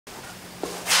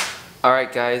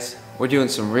Alright guys, we're doing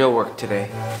some real work today.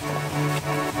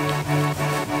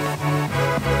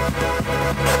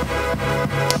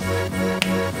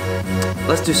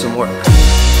 Let's do some work.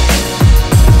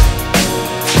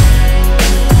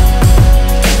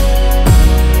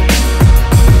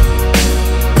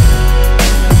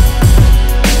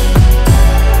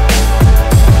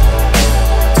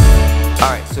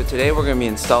 Alright, so today we're going to be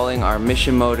installing our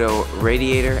Mishimoto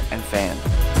radiator and fan.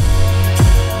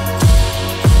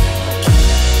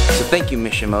 So thank you,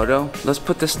 Mishimoto. Let's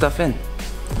put this stuff in.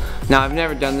 Now I've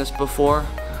never done this before,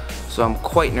 so I'm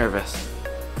quite nervous.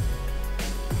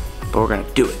 But we're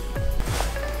gonna do it.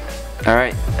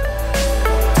 Alright.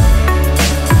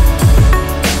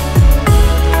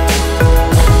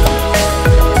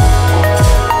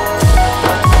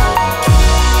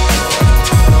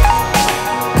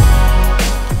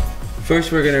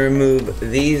 First we're gonna remove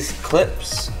these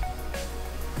clips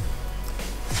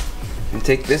and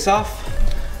take this off.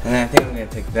 And then I think I'm gonna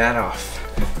take that off.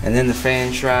 And then the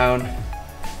fan shroud.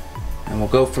 And we'll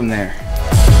go from there.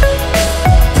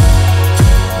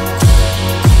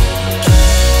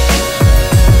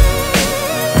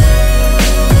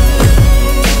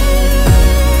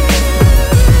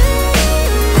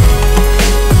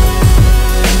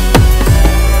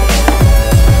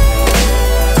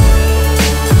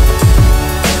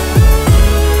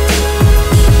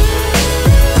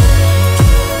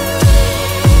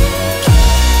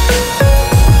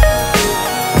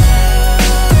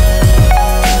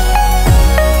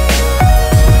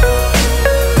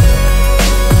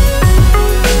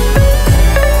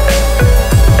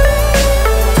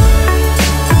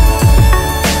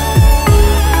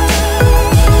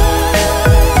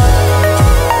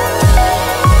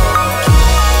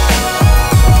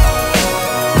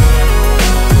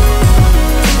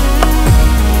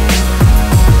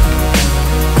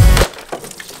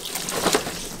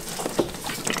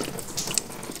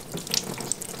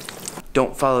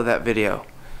 Don't follow that video.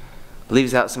 It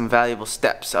leaves out some valuable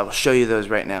steps. I will show you those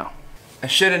right now. I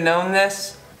should have known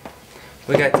this.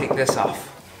 We gotta take this off.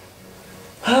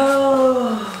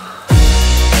 Oh.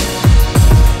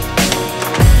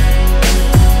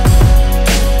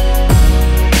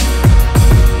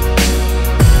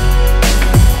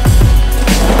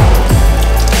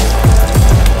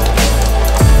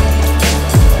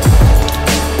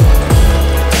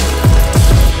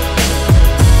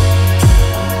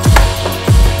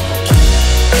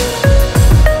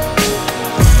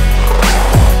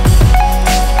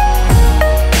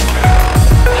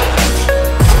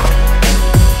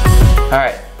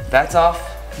 That's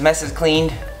off, mess is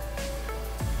cleaned.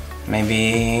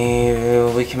 Maybe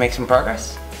we can make some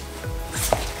progress.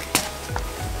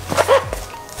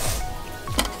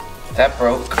 That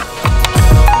broke.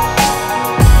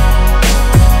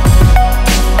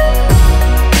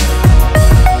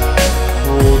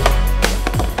 Hold.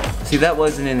 See, that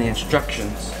wasn't in the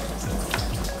instructions.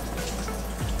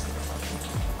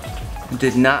 It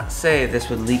did not say this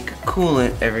would leak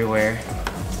coolant everywhere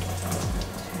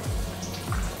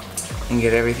and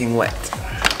get everything wet.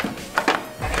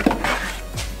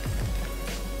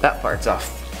 That part's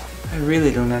off. I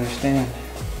really don't understand.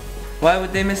 Why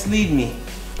would they mislead me?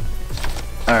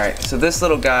 Alright, so this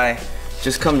little guy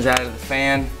just comes out of the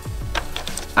fan.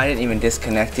 I didn't even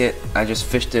disconnect it. I just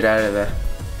fished it out of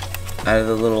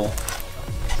the little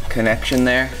connection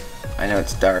there. I know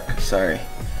it's dark, sorry.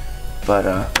 But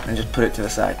I just put it to the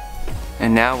side.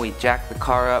 And now we jack the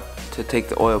car up to take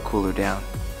the oil cooler down.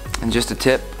 And just a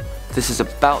tip, this is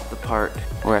about the part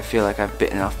where I feel like I've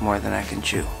bitten off more than I can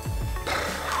chew.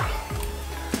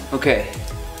 Okay,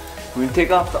 we're gonna take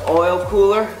off the oil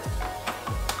cooler,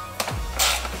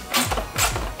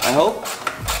 I hope,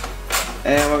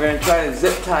 and we're gonna try to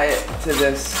zip tie it to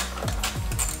this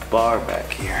bar back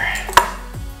here.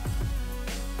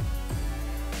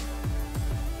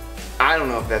 I don't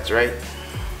know if that's right.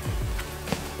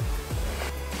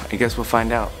 I guess we'll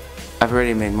find out. I've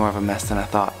already made more of a mess than I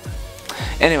thought.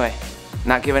 Anyway,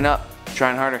 not giving up,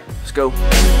 trying harder. Let's go.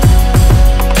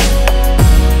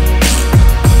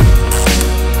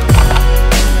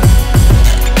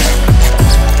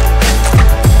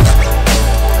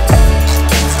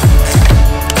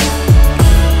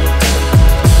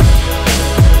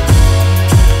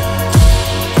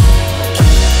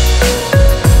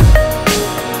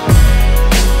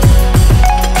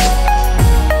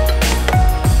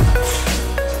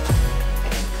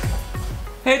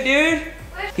 Hey dude!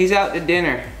 He's out to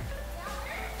dinner.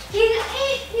 He's not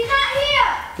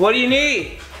here. What do you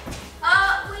need?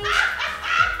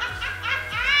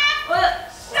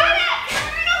 What? Shut it!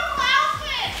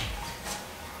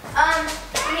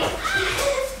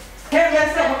 Can't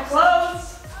mess up my clothes.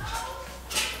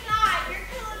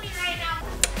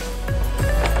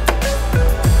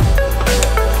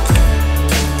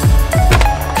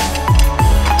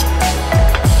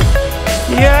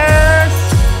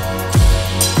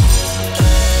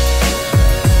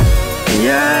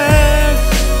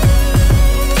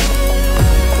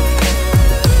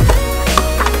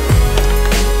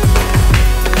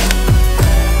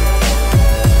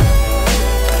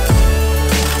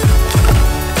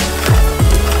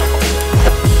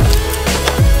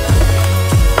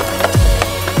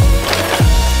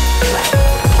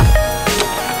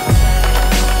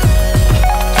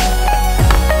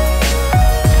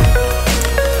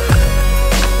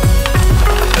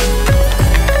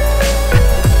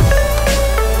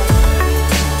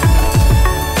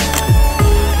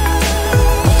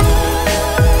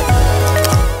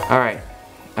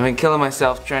 been killing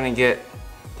myself trying to get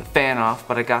the fan off,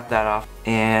 but I got that off.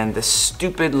 And the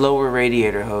stupid lower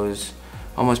radiator hose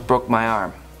almost broke my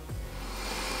arm.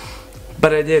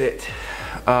 But I did it.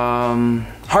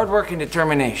 Hard work and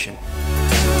determination.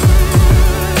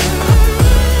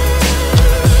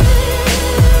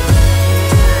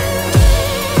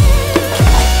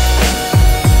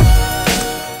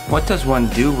 What does one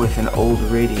do with an old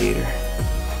radiator?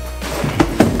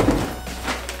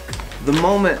 The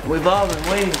moment we've all been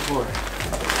waiting for.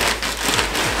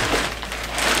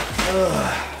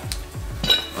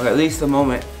 Or at least the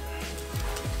moment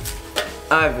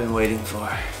I've been waiting for.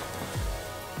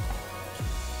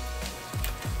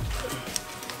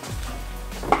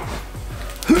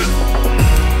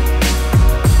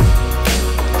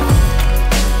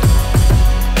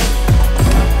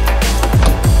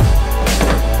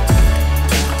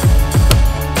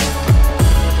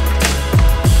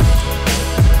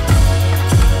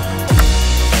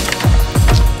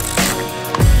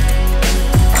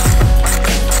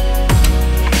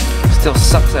 Still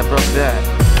sucks I broke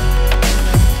that.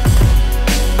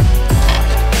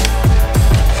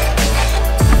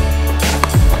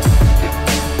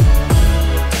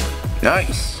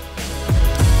 Nice.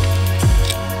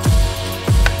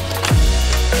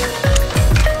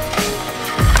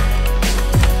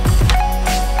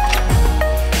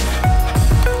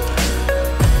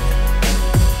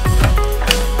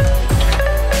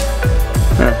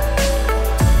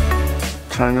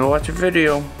 Time to watch a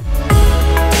video.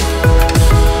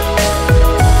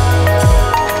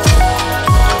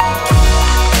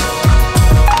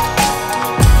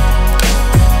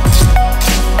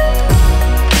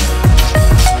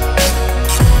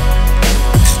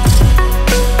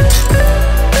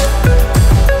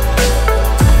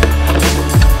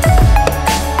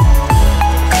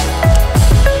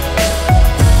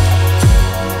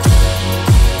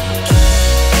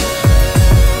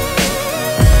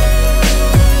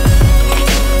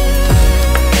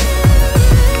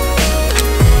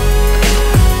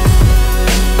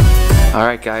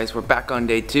 Alright guys, we're back on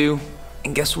day 2,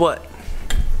 and guess what?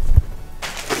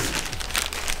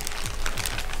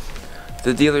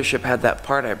 The dealership had that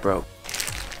part I broke.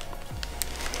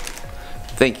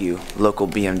 Thank you, local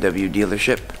BMW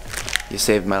dealership. You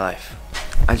saved my life.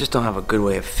 I just don't have a good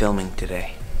way of filming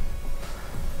today.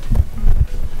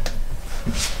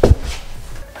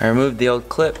 I removed the old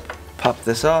clip, popped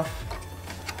this off,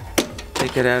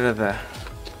 take it out of the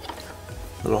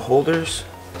little holders.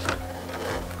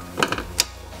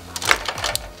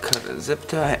 Cut a zip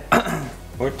tie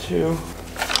or two.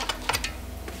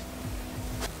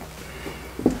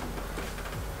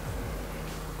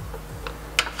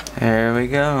 There we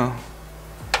go.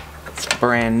 It's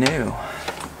brand new.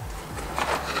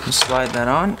 Just slide that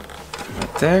on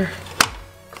right there.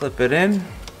 Clip it in.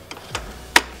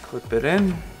 Clip it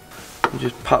in. You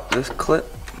just pop this clip.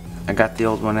 I got the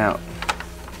old one out.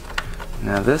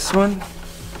 Now this one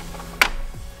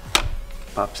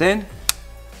pops in.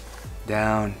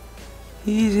 Down.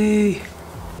 Easy.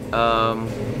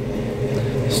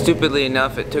 Stupidly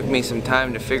enough, it took me some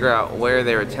time to figure out where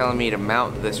they were telling me to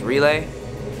mount this relay,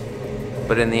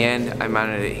 but in the end I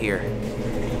mounted it here.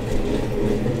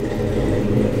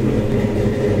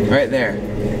 Right there.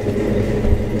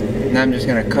 Now I'm just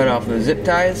gonna cut off the zip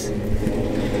ties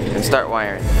and start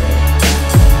wiring.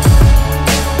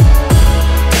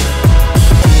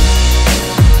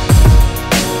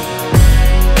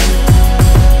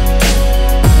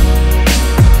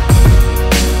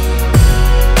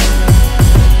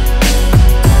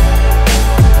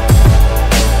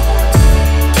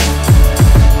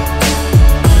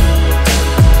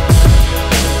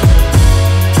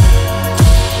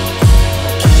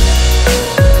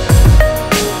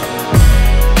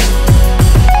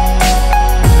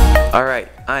 Alright,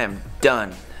 I am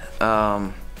done.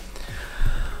 I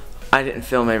didn't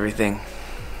film everything.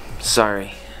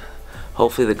 Sorry.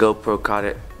 Hopefully the GoPro caught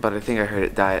it, but I think I heard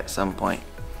it die at some point.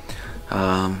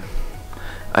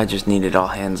 I just needed all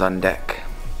hands on deck.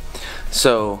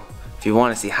 So, if you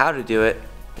want to see how to do it,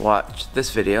 watch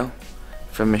this video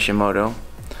from Mishimoto.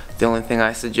 The only thing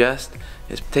I suggest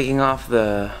is taking off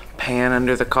the pan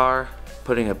under the car,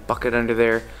 putting a bucket under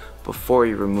there before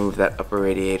you remove that upper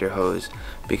radiator hose,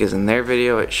 because in their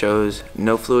video it shows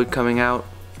no fluid coming out,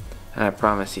 and I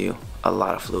promise you a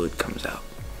lot of fluid comes out.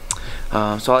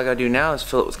 So all I gotta do now is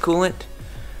fill it with coolant,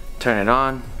 turn it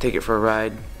on, take it for a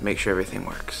ride, make sure everything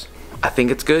works. I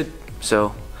think it's good,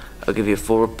 so I'll give you a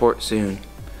full report soon.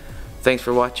 Thanks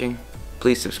for watching,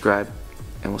 please subscribe,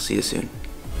 and we'll see you soon.